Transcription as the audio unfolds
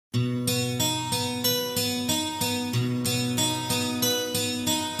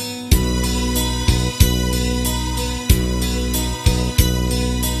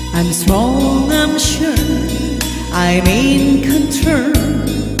I'm strong, I'm sure, I'm in control,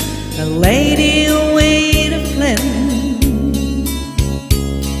 a lady with a plan,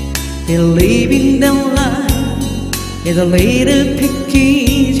 believing the life is a little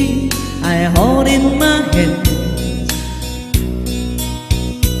package I hold in my hand.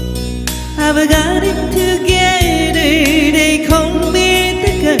 I've got it together, they call me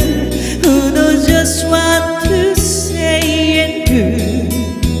the girl who knows just what to say and do.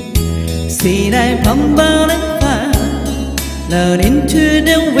 See, I fumble and fall, learn into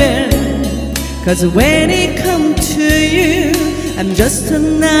the world, 'cause when it comes to you, I'm just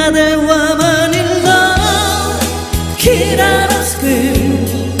another woman in love. Kid out of school,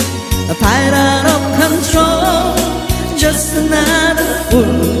 a fight out of control, just another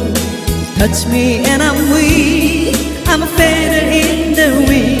fool. Touch me and I'm weak, I'm a feather in the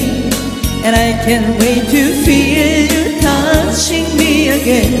wind, and I can't wait to feel you touching me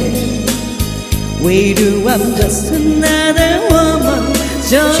again. We do, I'm just another woman,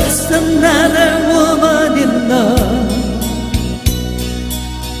 just another woman in love.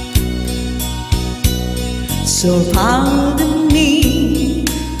 So pardon me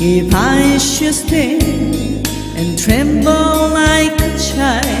if I should stand and tremble like a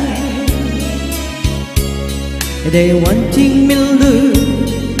child. They wanting me to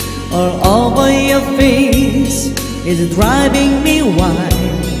look all over your face is driving me wild.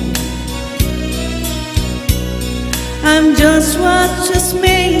 I'm just what just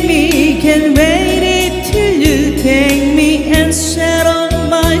made me, can't wait it till you take me and set on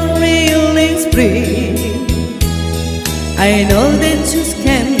my feelings free. I know that you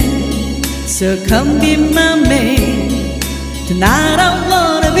can, so come be my man. Tonight I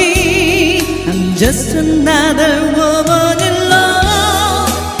wanna be, I'm just another woman in love.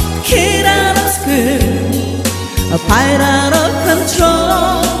 Kid out of school, a fight out of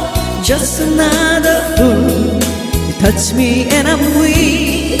control, just another fool. You touch me and I'm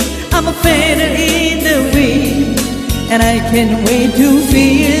weak, I'm a feather in the wind, and I can't wait to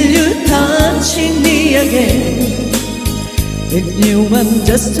feel you touching me again. With you I'm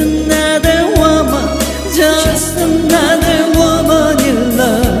just another woman, just another woman in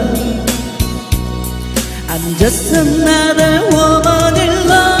love. I'm just another woman in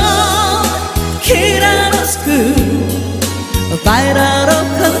love. Kid out of school, a fight out of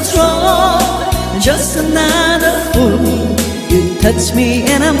control, just another fool. You touch me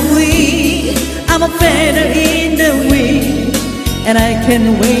and I'm weak, I'm a feather in the wind, and I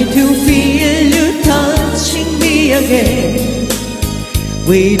can't wait to feel you touching me again.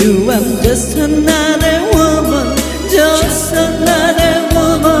 We do, I'm just another woman, just another